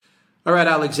All right,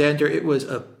 Alexander, it was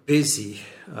a busy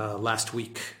last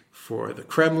week for the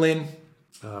Kremlin,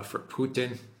 for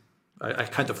Putin. I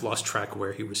kind of lost track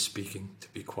where he was speaking,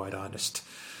 to be quite honest.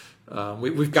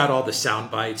 We've got all the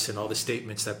sound bites and all the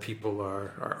statements that people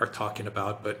are talking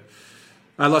about, but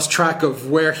I lost track of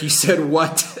where he said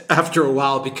what after a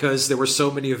while because there were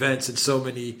so many events and so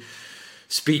many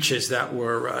speeches that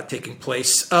were taking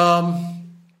place.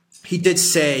 He did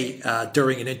say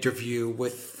during an interview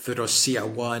with the Russia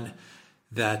One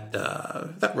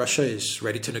that Russia is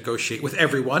ready to negotiate with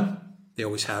everyone. They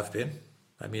always have been.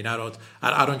 I mean, I don't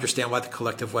understand why the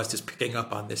collective West is picking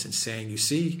up on this and saying, you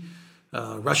see,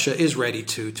 Russia is ready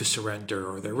to surrender,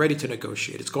 or they're ready to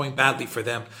negotiate. It's going badly for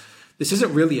them. This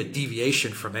isn't really a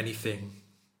deviation from anything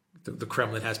the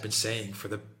Kremlin has been saying for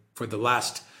the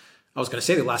last, I was going to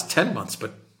say the last 10 months,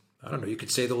 but I don't know, you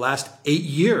could say the last 8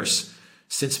 years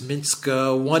since Minsk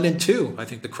 1 and 2. I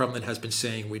think the Kremlin has been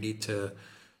saying we need to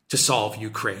solve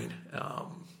Ukraine,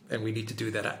 and we need to do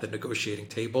that at the negotiating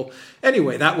table.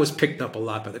 Anyway, that was picked up a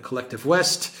lot by the collective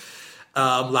West.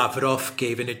 Lavrov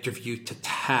gave an interview to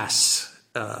TASS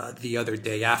the other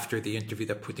day after the interview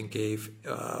that Putin gave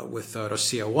with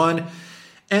Russia One,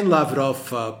 and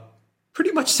Lavrov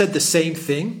pretty much said the same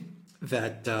thing,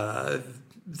 that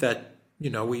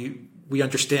we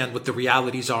understand what the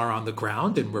realities are on the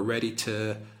ground, and we're ready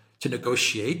to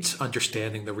negotiate,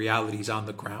 understanding the realities on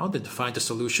the ground and to find a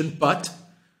solution. But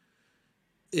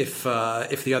if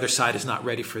the other side is not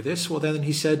ready for this, well, then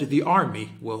he said the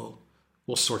army will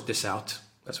sort this out.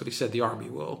 That's what he said. The army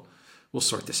will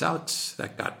sort this out.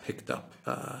 That got picked up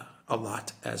a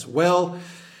lot as well.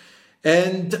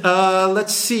 And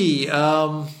let's see.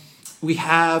 We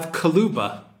have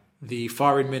Kaluba, the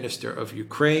foreign minister of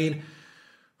Ukraine,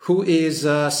 who is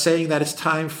saying that it's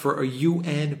time for a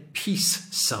UN peace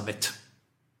summit,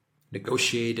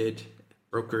 negotiated,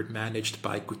 brokered, managed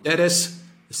by Guterres,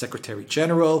 the Secretary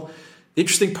General. The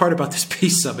interesting part about this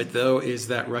peace summit, though, is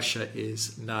that Russia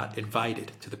is not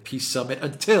invited to the peace summit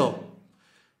until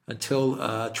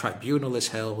a tribunal is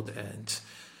held and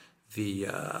the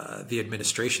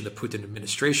administration, the Putin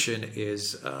administration,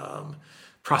 is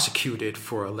prosecuted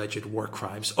for alleged war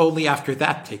crimes. Only after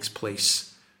that takes place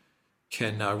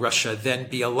can Russia then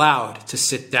be allowed to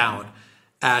sit down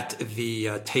at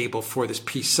the table for this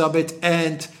peace summit.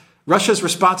 And Russia's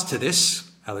response to this,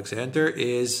 Alexander,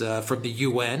 is from the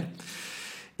UN,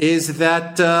 is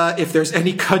that if there's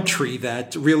any country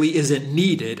that really isn't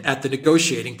needed at the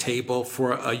negotiating table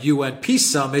for a UN peace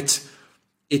summit,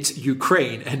 it's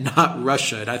Ukraine and not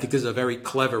Russia. And I think this is a very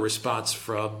clever response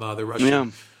from the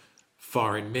Russian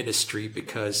foreign ministry,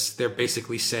 because they're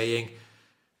basically saying,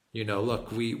 look,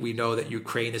 we know that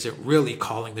Ukraine isn't really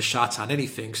calling the shots on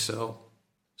anything, so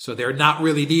they're not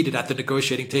really needed at the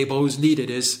negotiating table. Who's needed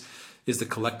is the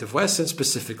collective West, and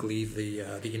specifically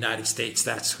the United States.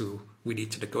 That's who we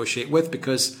need to negotiate with,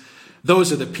 because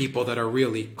those are the people that are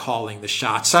really calling the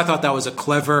shots. So I thought that was a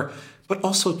clever but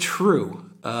also true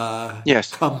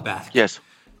comeback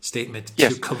statement to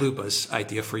Kaluba's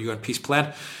idea for UN peace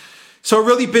plan. So a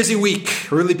really busy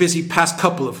week, a really busy past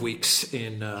couple of weeks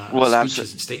in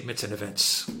speeches and statements and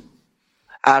events.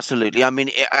 Absolutely. I mean,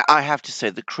 I have to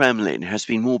say the Kremlin has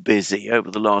been more busy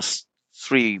over the last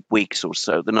 3 weeks or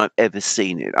so than I've ever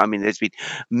seen it. I mean, there's been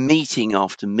meeting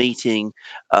after meeting.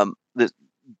 There's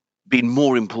been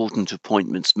more important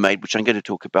appointments made, which I'm going to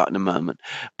talk about in a moment.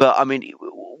 But I mean,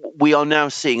 we are now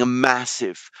seeing a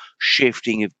massive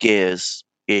shifting of gears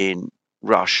in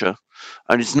Russia.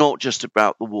 And it's not just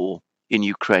about the war in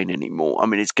Ukraine anymore. I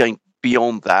mean, it's going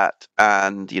beyond that,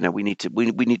 and we need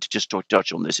to just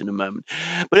touch on this in a moment.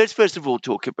 But let's first of all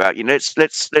talk about let's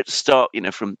start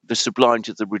from the sublime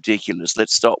to the ridiculous.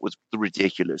 Let's start with the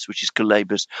ridiculous, which is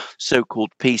Kuleba's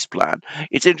so-called peace plan.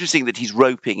 It's interesting that he's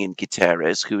roping in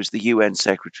Guterres, who is the UN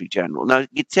Secretary General. Now,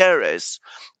 Guterres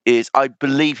I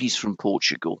believe he's from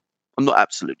Portugal. I'm not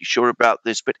absolutely sure about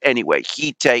this, but anyway,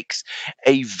 he takes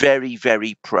a very,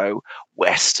 very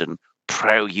pro-Western,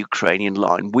 pro-Ukrainian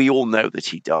line. We all know that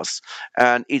he does.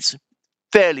 And it's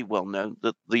fairly well known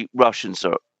that the Russians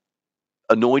are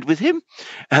annoyed with him.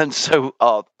 And so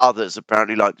are others,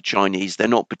 apparently, like the Chinese. They're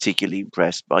not particularly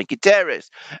impressed by Guterres.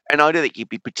 And I don't think he'd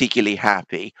be particularly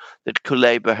happy that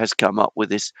Kuleba has come up with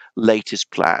this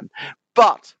latest plan.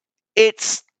 But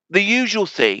it's the usual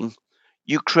thing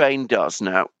Ukraine does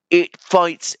now. It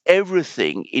fights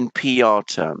everything in PR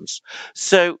terms.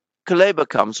 So Kuleba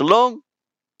comes along.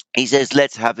 He says,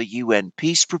 let's have a UN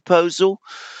peace proposal.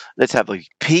 Let's have a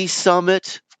peace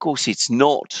summit. Of course, it's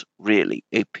not really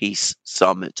a peace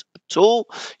summit at all.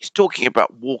 He's talking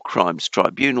about war crimes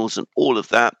tribunals and all of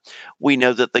that. We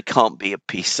know that there can't be a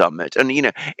peace summit. And,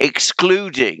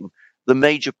 excluding the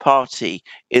major party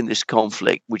in this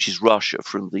conflict, which is Russia,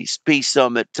 from the peace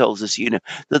summit, tells us,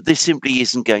 that this simply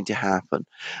isn't going to happen.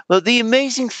 But the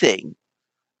amazing thing,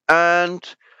 and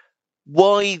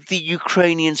why the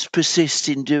Ukrainians persist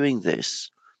in doing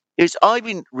this, is I've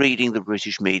been reading the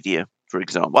British media, for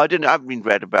example. I haven't been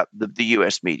read about the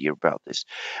US media about this,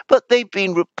 but they've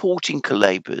been reporting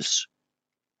Kuleba's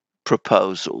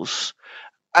proposals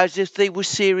as if they were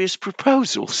serious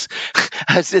proposals,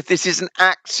 as if this is an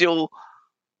actual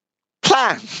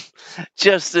plan.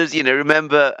 Just as,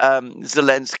 remember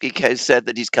Zelensky has said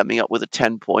that he's coming up with a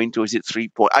 10-point, or is it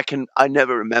 3-point? I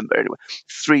never remember anyway.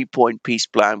 3-point peace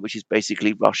plan, which is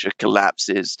basically Russia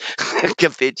collapses,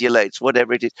 capitulates,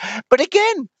 whatever it is. But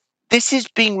again, this is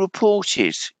being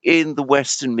reported in the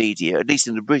Western media, at least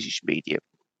in the British media,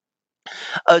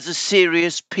 as a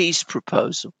serious peace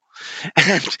proposal.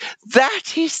 And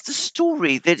that is the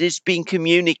story that is being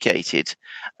communicated,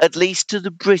 at least to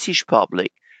the British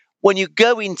public. When you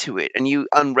go into it and you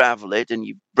unravel it and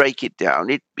you break it down,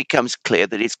 it becomes clear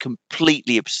that it's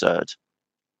completely absurd.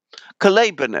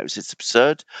 Kuleba knows it's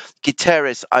absurd.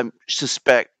 Guterres, I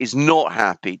suspect, is not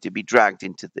happy to be dragged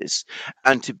into this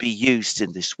and to be used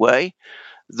in this way.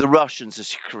 The Russians,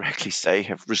 as you correctly say,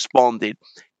 have responded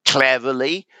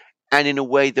cleverly and in a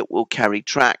way that will carry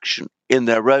traction in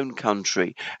their own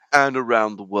country and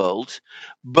around the world.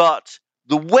 But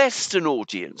the Western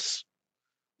audience,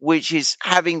 which is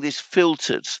having this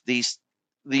filtered, these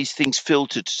things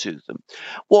filtered to them,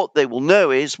 what they will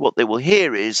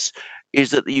hear is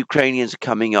that the Ukrainians are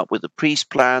coming up with a peace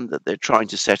plan, that they're trying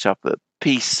to set up a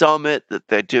peace summit, that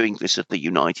they're doing this at the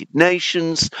United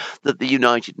Nations, that the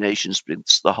United Nations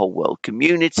brings the whole world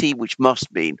community, which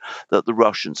must mean that the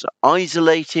Russians are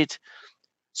isolated.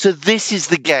 So this is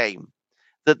the game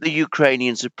that the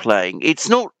Ukrainians are playing. It's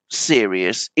not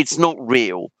serious. It's not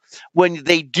real. When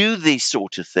they do these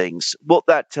sort of things, what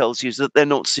that tells you is that they're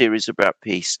not serious about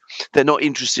peace. They're not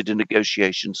interested in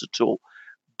negotiations at all.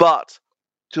 But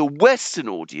to a Western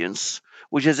audience,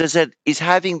 which, as I said, is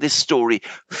having this story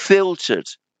filtered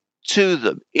to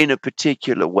them in a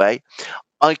particular way,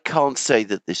 I can't say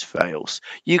that this fails.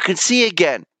 You can see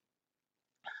again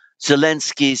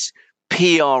Zelensky's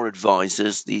PR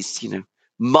advisors, these,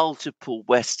 multiple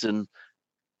Western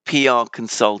PR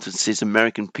consultancies,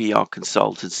 American PR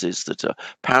consultancies that are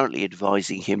apparently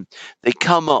advising him. They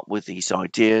come up with these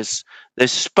ideas. They're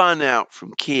spun out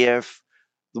from Kiev.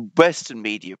 The Western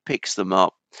media picks them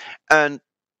up and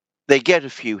they get a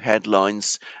few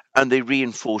headlines and they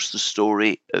reinforce the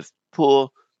story of poor,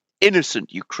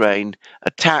 innocent Ukraine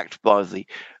attacked by the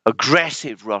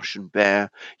aggressive Russian bear.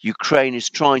 Ukraine is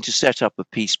trying to set up a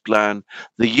peace plan.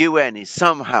 The UN is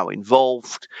somehow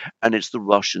involved, and it's the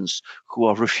Russians who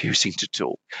are refusing to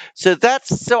talk. So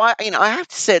I have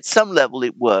to say, at some level,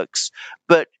 it works,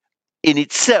 but in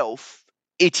itself,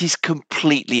 it is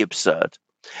completely absurd.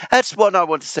 That's what I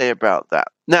want to say about that.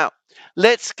 Now,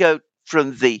 let's go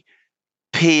from the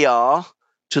PR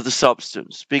to the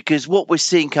substance, because what we're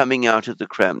seeing coming out of the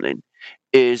Kremlin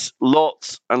is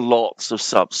lots and lots of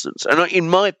substance. And in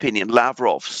my opinion,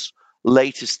 Lavrov's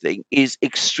latest thing is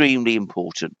extremely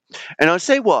important. And I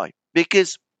say why?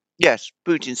 Because, yes,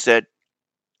 Putin said,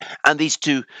 and these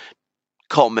two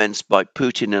comments by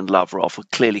Putin and Lavrov are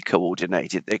clearly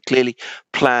coordinated. They're clearly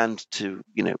planned to,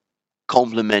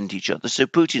 complement each other. So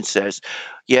Putin says,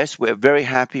 yes, we're very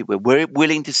happy. We're very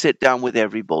willing to sit down with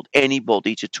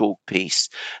anybody to talk peace.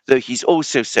 Though he's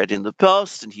also said in the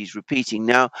past, and he's repeating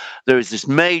now, there is this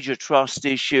major trust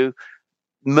issue.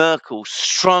 Merkel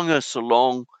strung us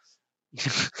along.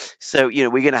 So, we're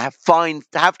going to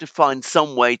have to find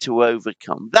some way to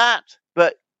overcome that.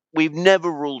 But we've never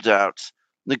ruled out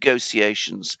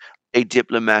negotiations, a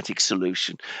diplomatic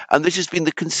solution. And this has been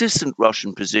the consistent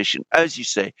Russian position, as you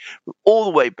say, all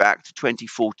the way back to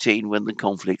 2014 when the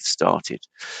conflict started.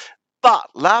 But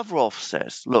Lavrov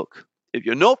says, look, if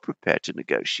you're not prepared to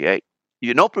negotiate,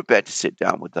 you're not prepared to sit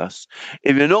down with us,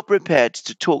 if you're not prepared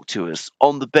to talk to us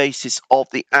on the basis of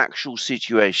the actual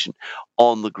situation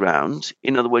on the ground,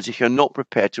 in other words, if you're not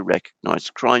prepared to recognize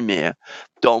Crimea,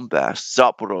 Donbass,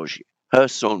 Zaporozhye,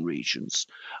 Kherson regions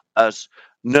as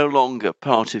no longer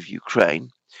part of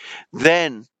Ukraine,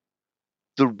 then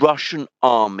the Russian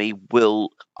army will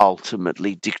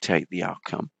ultimately dictate the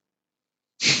outcome.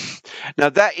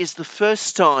 Now, that is the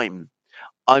first time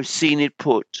I've seen it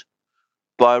put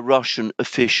by a Russian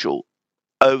official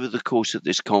over the course of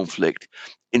this conflict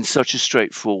in such a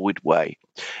straightforward way.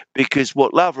 Because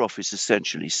what Lavrov is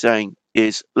essentially saying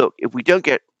is, look, if we don't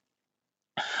get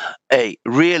a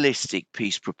realistic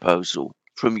peace proposal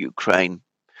from Ukraine,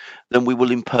 then we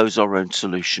will impose our own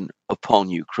solution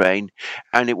upon Ukraine,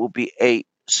 and it will be a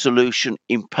solution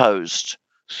imposed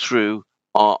through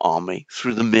our army,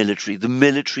 through the military. The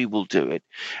military will do it.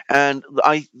 And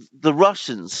the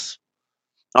Russians,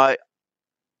 I,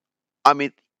 I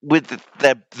mean, with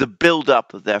the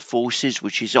build-up of their forces,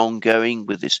 which is ongoing,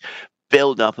 with this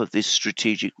build-up of this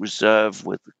strategic reserve,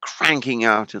 with the cranking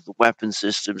out of the weapon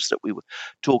systems that we were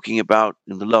talking about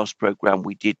in the last program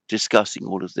we did discussing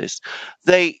all of this,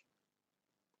 they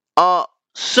are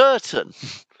certain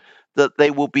that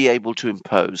they will be able to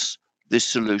impose this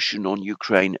solution on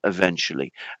Ukraine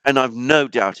eventually. And I've no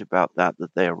doubt about that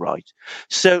they are right.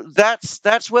 So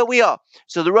that's where we are.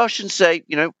 So the Russians say,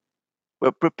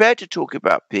 we're prepared to talk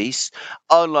about peace,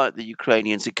 unlike the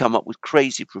Ukrainians who come up with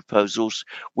crazy proposals.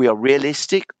 We are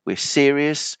realistic, we're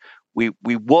serious, we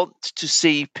want to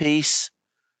see peace,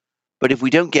 but if we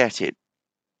don't get it,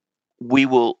 we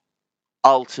will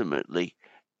ultimately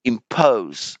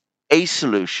impose a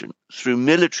solution through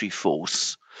military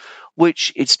force,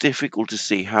 which it's difficult to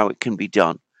see how it can be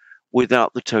done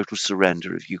without the total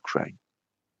surrender of Ukraine.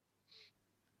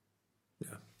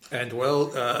 Yeah. And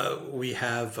we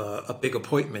have a big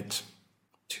appointment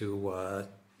to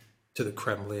the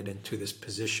Kremlin and to this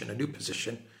position, a new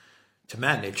position to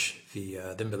manage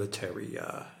the military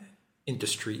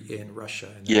industry in Russia,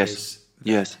 and that is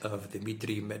that of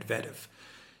Dmitry Medvedev.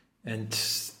 And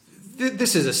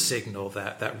this is a signal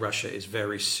that Russia is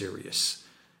very serious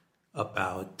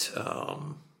about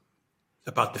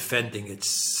defending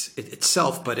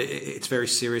itself, but it's very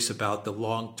serious about the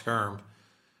long-term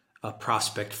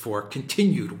prospect for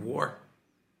continued war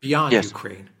beyond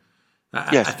Ukraine.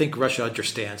 I think Russia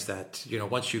understands that,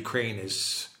 once Ukraine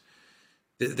this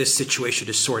situation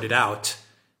is sorted out,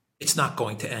 it's not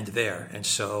going to end there, and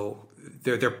so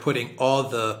they're putting all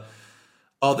the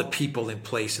people in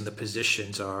place, and the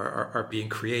positions are being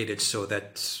created so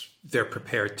that they're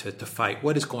prepared to fight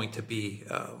what is going to be,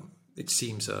 it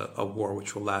seems, a war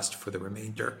which will last for the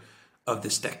remainder of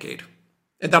this decade.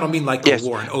 And I don't mean like a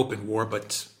war, an open war,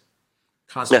 but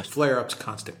constant flare-ups,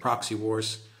 constant proxy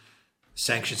wars.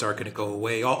 Sanctions aren't going to go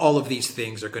away. All of these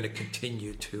things are going to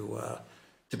continue to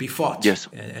be fought. Yes.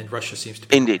 And Russia seems to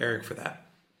be preparing for that.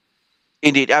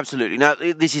 Indeed, absolutely. Now,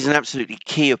 this is an absolutely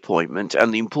key appointment,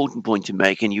 and the important point to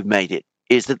make, and you've made it,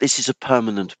 is that this is a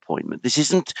permanent appointment. This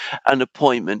isn't an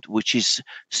appointment which is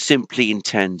simply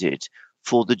intended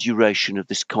for the duration of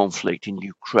this conflict in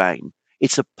Ukraine.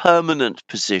 It's a permanent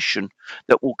position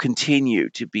that will continue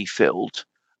to be filled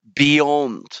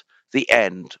beyond the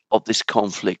end of this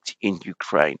conflict in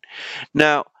Ukraine.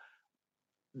 Now,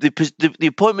 the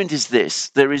appointment is this.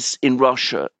 There is in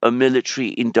Russia a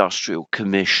military industrial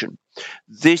commission.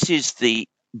 This is the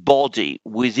body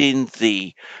within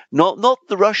not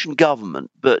the Russian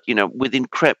government, but within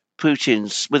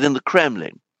the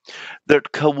Kremlin,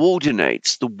 that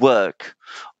coordinates the work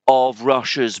of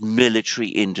Russia's military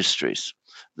industries.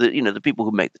 The people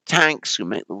who make the tanks, who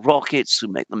make the rockets, who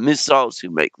make the missiles, who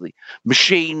make the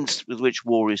machines with which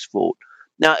war is fought.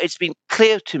 Now, it's been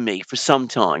clear to me for some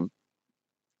time,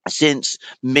 since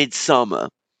midsummer,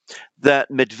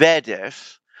 that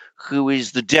Medvedev, who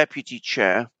is the deputy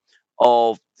chair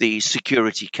of the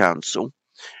Security Council,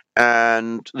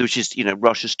 and which is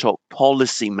Russia's top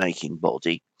policy-making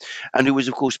body, and who was,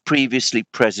 of course, previously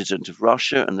president of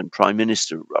Russia and then prime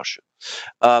minister of Russia,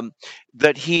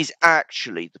 that he's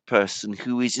actually the person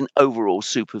who is in overall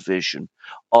supervision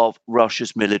of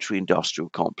Russia's military-industrial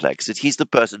complex, that he's the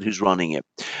person who's running it.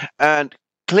 And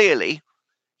clearly,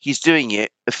 he's doing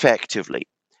it effectively.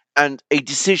 And a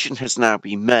decision has now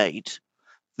been made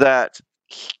that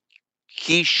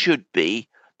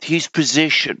his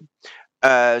position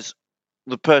as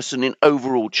the person in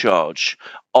overall charge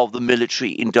of the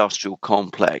military-industrial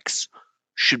complex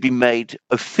should be made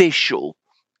official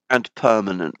and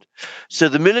permanent. So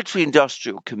the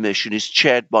Military-Industrial Commission is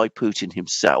chaired by Putin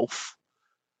himself.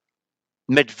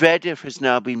 Medvedev has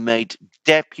now been made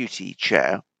deputy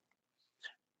chair,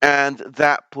 and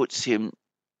that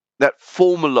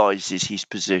formalizes his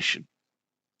position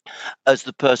as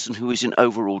the person who is in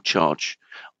overall charge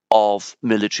of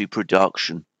military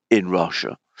production in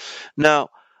Russia. Now,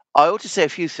 I ought to say a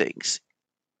few things.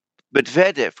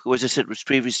 Medvedev, who, as I said, was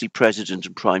previously president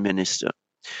and prime minister,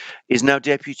 is now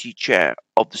deputy chair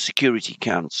of the Security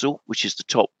Council, which is the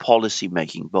top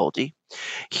policy-making body.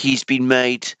 He's been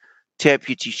made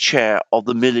deputy chair of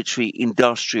the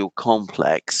military-industrial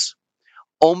complex.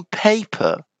 On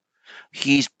paper,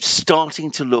 he's starting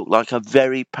to look like a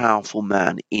very powerful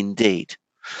man indeed.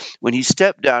 When he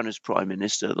stepped down as prime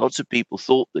minister, lots of people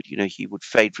thought that he would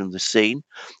fade from the scene.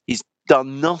 He's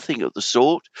done nothing of the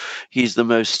sort. He's the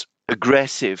most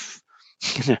aggressive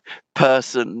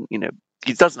person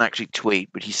he doesn't actually tweet,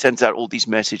 but he sends out all these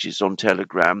messages on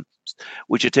Telegram,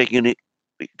 which are taking an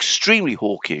extremely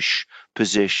hawkish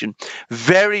position,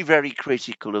 very, very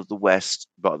critical of the West,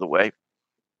 by the way.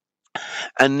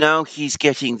 And now he's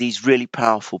getting these really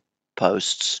powerful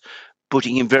posts,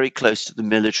 putting him very close to the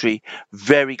military,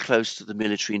 very close to the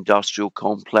military industrial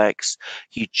complex.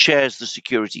 He chairs the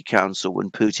Security Council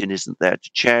when Putin isn't there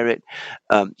to chair it.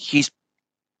 He's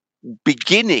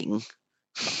beginning,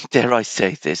 dare I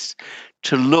say this,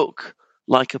 to look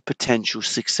like a potential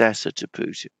successor to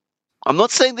Putin. I'm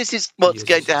not saying this is what's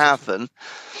going to happen,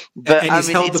 but and he's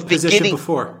held it's the position beginning,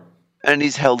 before. and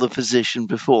he's held a position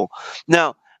before.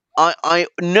 Now, I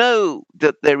know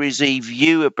that there is a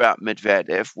view about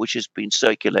Medvedev, which has been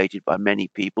circulated by many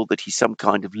people, that he's some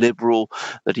kind of liberal,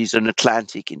 that he's an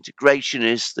Atlantic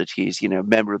integrationist, that he's, a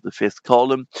member of the fifth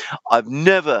column. I've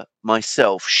never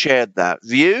myself shared that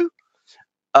view.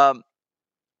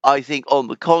 I think, on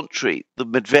the contrary, the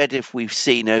Medvedev we've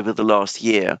seen over the last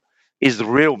year is the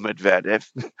real Medvedev,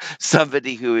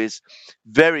 somebody who is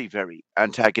very, very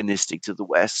antagonistic to the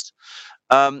West.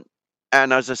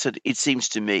 And as I said, it seems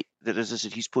to me that, as I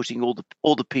said, he's putting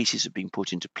all the pieces have been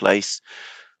put into place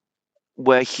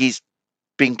where he's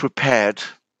being prepared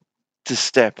to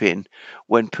step in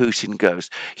when Putin goes.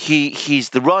 He's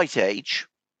the right age.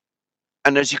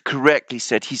 And as you correctly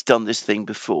said, he's done this thing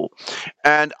before.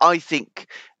 And I think,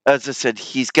 as I said,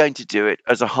 he's going to do it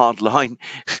as a hardline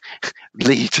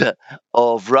leader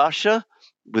of Russia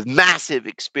with massive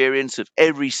experience of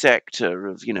every sector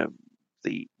of,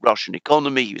 the Russian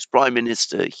economy. He was prime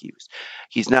minister.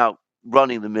 He's now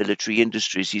running the military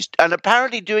industries. And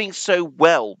apparently doing so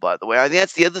well, by the way. I think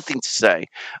that's the other thing to say.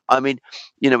 I mean,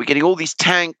 we're getting all these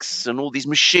tanks and all these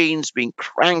machines being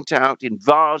cranked out in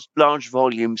vast, large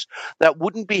volumes. That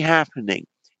wouldn't be happening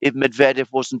if Medvedev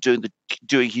wasn't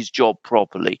doing his job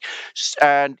properly.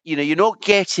 And, you're not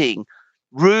getting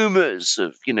rumors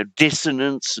of,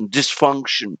 dissonance and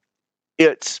dysfunction.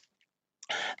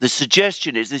 The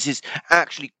suggestion is this is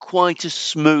actually quite a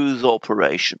smooth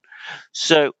operation.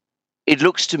 So it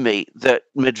looks to me that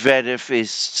Medvedev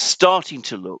is starting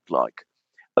to look like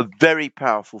a very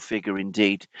powerful figure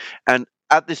indeed. And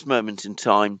at this moment in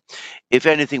time, if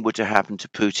anything were to happen to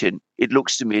Putin, it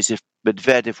looks to me as if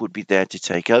Medvedev would be there to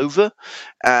take over.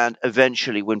 And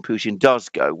eventually, when Putin does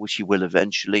go, which he will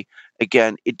eventually,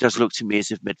 again, it does look to me as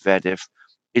if Medvedev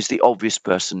is the obvious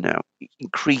person now,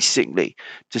 increasingly,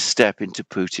 to step into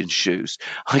Putin's shoes.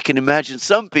 I can imagine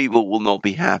some people will not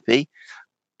be happy,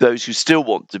 those who still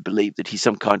want to believe that he's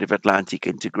some kind of Atlantic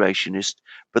integrationist,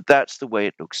 but that's the way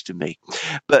it looks to me.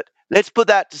 But let's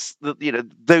put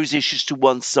those issues to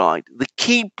one side. The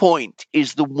key point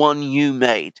is the one you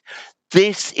made.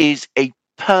 This is a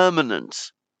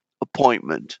permanent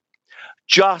appointment,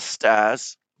 just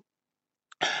as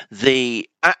the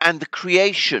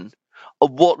creation of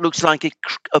what looks like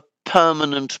a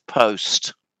permanent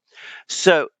post.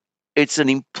 So it's an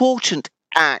important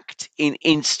act in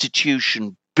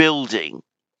institution building,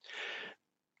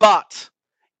 but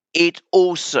it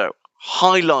also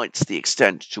highlights the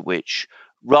extent to which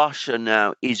Russia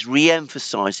now is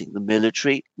re-emphasizing the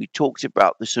military. We talked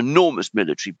about this enormous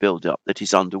military build-up that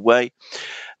is underway.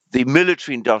 The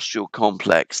military-industrial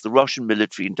complex, the Russian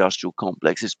military-industrial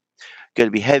complex, is going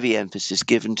to be heavy emphasis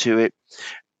given to it.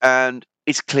 And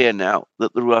it's clear now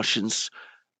that the Russians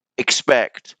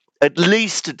expect at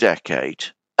least a decade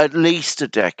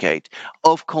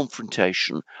of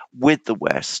confrontation with the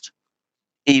West,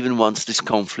 even once this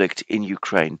conflict in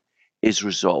Ukraine is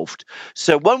resolved.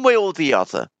 So one way or the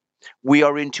other, we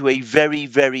are into a very,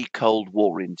 very cold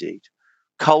war indeed,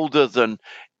 colder than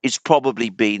it's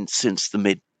probably been since the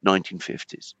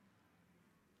mid-1950s.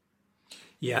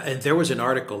 Yeah, and there was an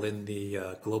article in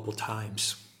the Global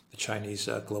Times, the Chinese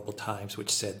Global Times, which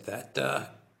said that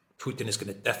Putin is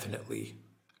going to definitely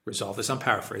resolve this. I'm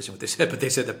paraphrasing what they said, but they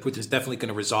said that Putin is definitely going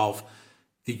to resolve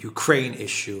the Ukraine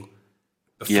issue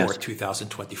before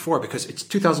 2024, because it's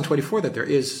 2024 that there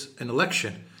is an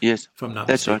election, if I'm not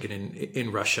mistaken,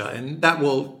 in Russia, and that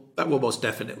will most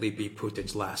definitely be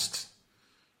Putin's last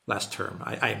term,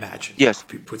 I imagine. Yes,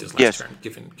 Putin's last term,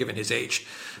 given his age.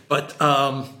 But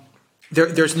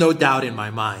there's no doubt in my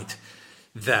mind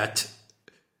that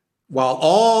while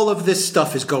all of this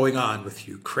stuff is going on with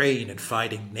Ukraine and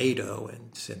fighting NATO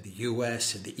and the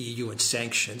US and the EU and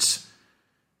sanctions,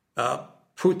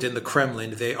 Putin, the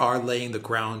Kremlin, they are laying the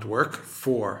groundwork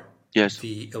for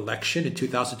the election in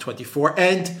 2024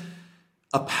 and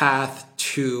a path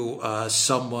to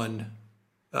someone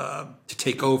to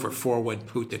take over for when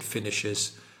Putin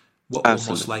finishes what will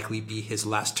most likely be his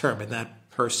last term. And that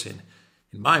person,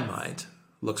 in my mind,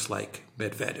 looks like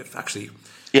Medvedev. Actually,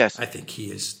 Yes, I think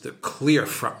he is the clear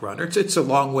front runner. It's a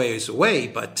long ways away,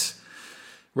 but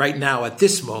right now, at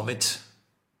this moment,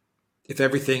 if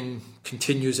everything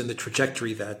continues in the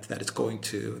trajectory that it's going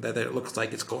to, that it looks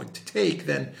like it's going to take,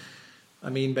 then I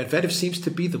mean, Medvedev seems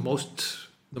to be the most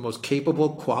capable,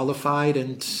 qualified,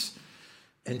 and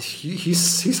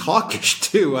he's hawkish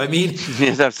too. I mean,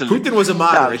 yes, absolutely. Putin was a No,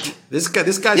 moderate. This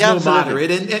guy's yeah, no absolutely.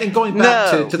 moderate. And going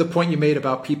back No, to the point you made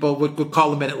about people would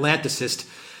call him an Atlanticist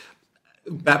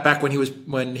back when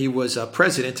he was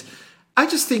president, I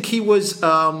just think he was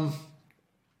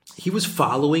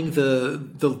following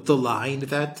the line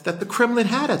that the Kremlin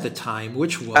had at the time,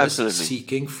 which was absolutely.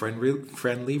 seeking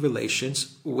friendly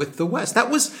relations with the West. That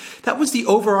was the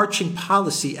overarching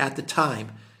policy at the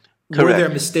time. Were there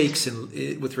Correct. mistakes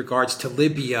with regards to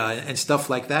Libya and stuff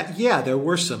like that? Yeah, there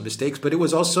were some mistakes, but it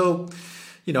was also,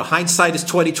 hindsight is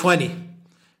 2020,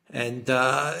 and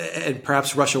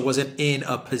perhaps Russia wasn't in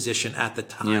a position at the Yeah.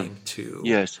 time to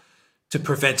Yes. to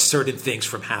prevent certain things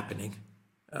from happening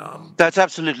That with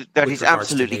is regards to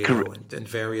absolutely NATO correct. and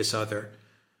various other.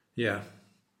 Yeah.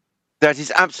 That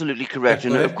is absolutely correct. Yeah.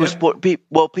 Go And of ahead. course, Yep.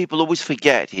 what people always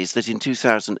forget is that in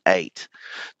 2008,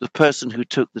 the person who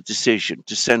took the decision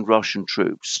to send Russian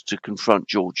troops to confront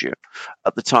Georgia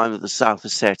at the time of the South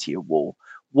Ossetia war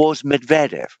was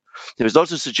Medvedev. There was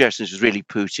lots of suggestions it was really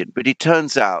Putin, but it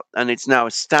turns out, and it's now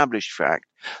established fact,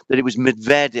 that it was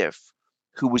Medvedev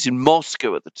who was in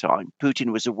Moscow at the time.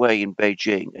 Putin was away in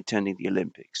Beijing attending the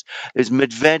Olympics. It was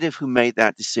Medvedev who made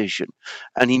that decision,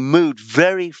 and he moved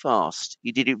very fast.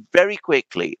 He did it very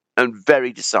quickly and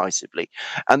very decisively.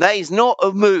 And that is not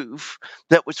a move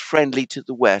that was friendly to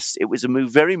the West. It was a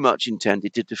move very much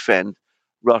intended to defend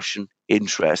Russian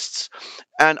interests.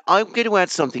 And I'm going to add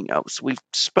something else. We've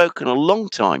spoken a long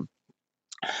time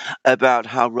about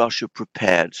how Russia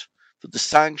prepared for the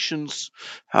sanctions,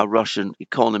 how Russian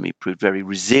economy proved very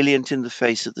resilient in the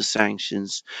face of the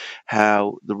sanctions,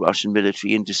 how the Russian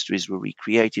military industries were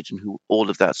recreated, and all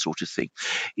of that sort of thing.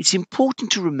 It's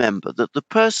important to remember that the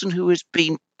person who has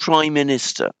been prime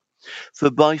minister for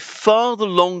by far the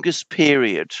longest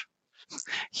period,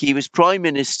 he was prime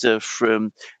minister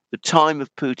from the time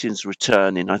of Putin's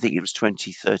return in, I think it was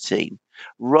 2013,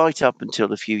 right up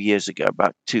until a few years ago,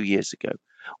 about 2 years ago,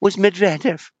 was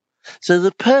Medvedev. So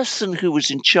the person who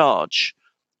was in charge,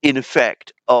 in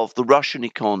effect, of the Russian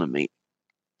economy,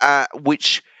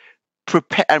 which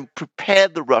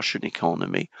prepared the Russian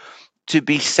economy to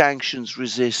be sanctions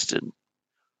resistant,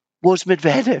 was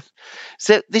Medvedev.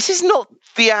 So this is not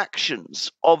the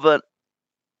actions of an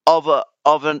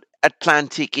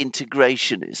Atlantic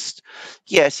integrationist.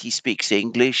 Yes, he speaks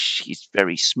English. He's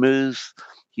very smooth.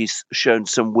 He's shown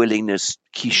some willingness.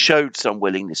 He showed some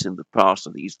willingness in the past.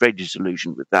 I think he's very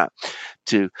disillusioned with that.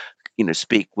 To,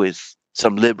 speak with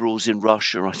some liberals in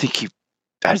Russia. I think he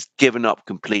has given up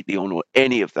completely on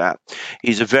any of that.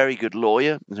 He's a very good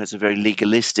lawyer and has a very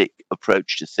legalistic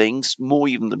approach to things, more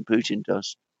even than Putin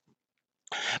does.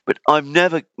 But I've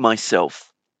never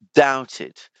myself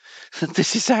doubted that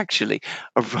this is actually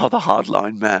a rather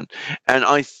hardline man, and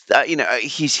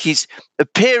his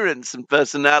appearance and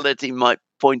personality might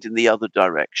point in the other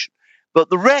direction, but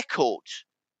the record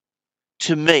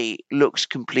to me looks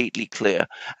completely clear.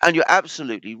 And you're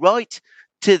absolutely right.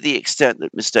 To the extent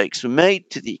that mistakes were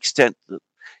made, to the extent that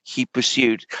he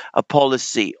pursued a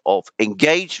policy of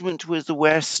engagement with the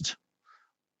West,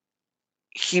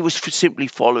 he was simply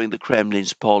following the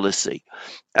Kremlin's policy.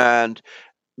 And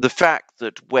the fact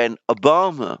that when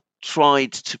Obama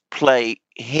tried to play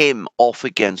him off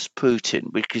against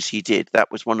Putin, because he did,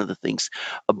 that was one of the things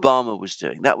Obama was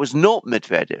doing. That was not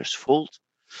Medvedev's fault,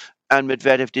 and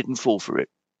Medvedev didn't fall for it.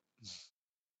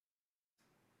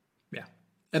 Yeah.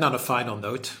 And on a final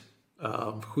note,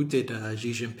 who did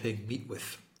Xi Jinping meet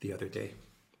with the other day?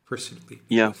 Personally meet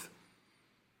Yeah, with?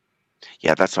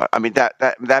 yeah, that's right. I mean, that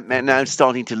now Medvedev.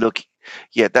 starting to look,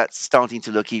 yeah, that's starting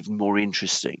to look even more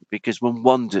interesting because one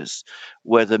wonders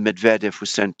whether Medvedev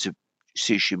was sent to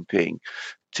Xi Jinping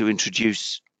to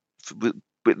introduce, with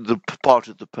the part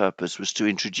of the purpose was to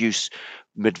introduce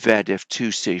Medvedev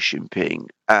to Xi Jinping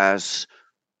as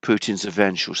Putin's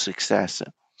eventual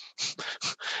successor.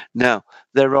 Now,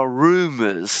 there are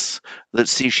rumors that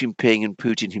Xi Jinping and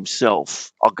Putin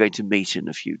himself are going to meet in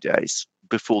a few days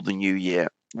before the new year.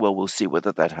 Well, we'll see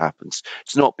whether that happens.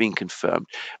 It's not been confirmed,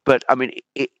 but I mean,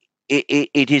 is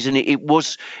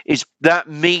that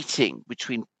meeting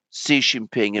between Xi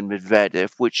Jinping and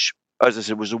Medvedev, which, as I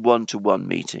said, was a one-to-one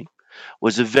meeting,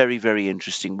 was a very, very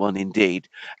interesting one indeed,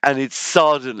 and it's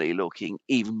suddenly looking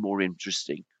even more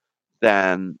interesting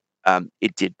than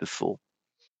it did before.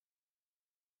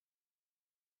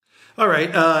 All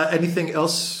right. Anything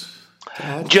else to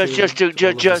add Just, to just to all of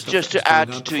the just, stuff just that was to going add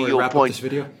on to before we your wrap up this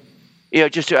point. video? Yeah,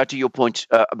 just to add to your point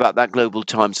about that Global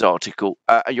Times article,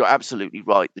 you're absolutely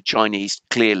right. The Chinese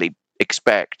clearly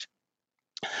expect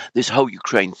this whole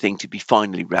Ukraine thing to be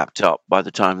finally wrapped up by the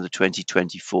time of the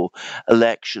 2024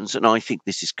 elections, and I think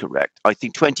this is correct. I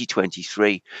think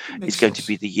 2023 It is makes going to sense.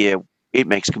 be the year. It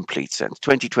makes complete sense.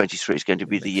 2023 is going to It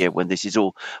be the makes year sense. when this is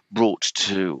all brought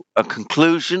to a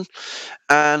conclusion,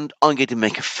 and I'm going to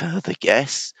make a further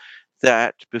guess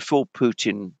that before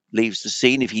Putin leaves the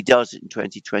scene, if he does it in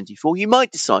 2024, he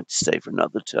might decide to stay for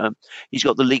another term. He's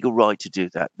got the legal right to do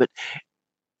that. But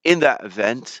in that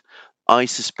event, I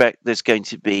suspect there's going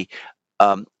to be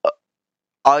um,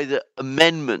 either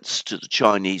amendments to the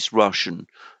Chinese Russian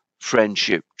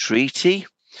friendship treaty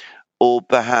or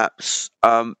perhaps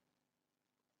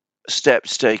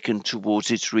steps taken towards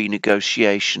its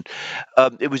renegotiation.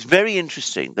 It was very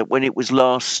interesting that when it was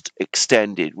last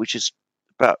extended, which is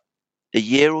about a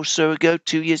year or so ago,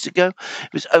 2 years ago,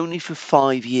 it was only for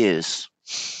 5 years.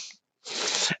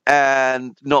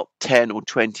 And not 10 or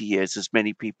 20 years as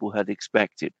many people had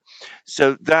expected.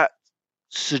 So that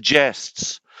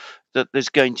suggests that there's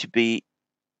going to be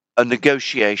a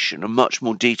negotiation, a much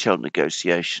more detailed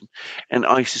negotiation, and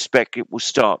I suspect it will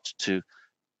start to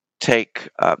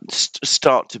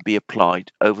start to be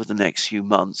applied over the next few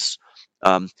months,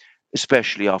 um,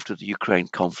 especially after the Ukraine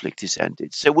conflict is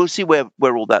ended. So we'll see where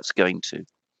all that's going to.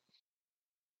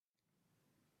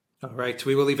 All right.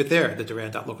 We will leave it there.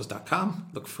 TheDuran.locals.com.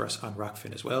 Look for us on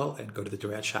Rockfin as well, and go to the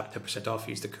Duran shop. 10% off.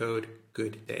 Use the code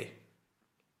GOODDAY.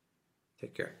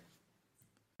 Take care.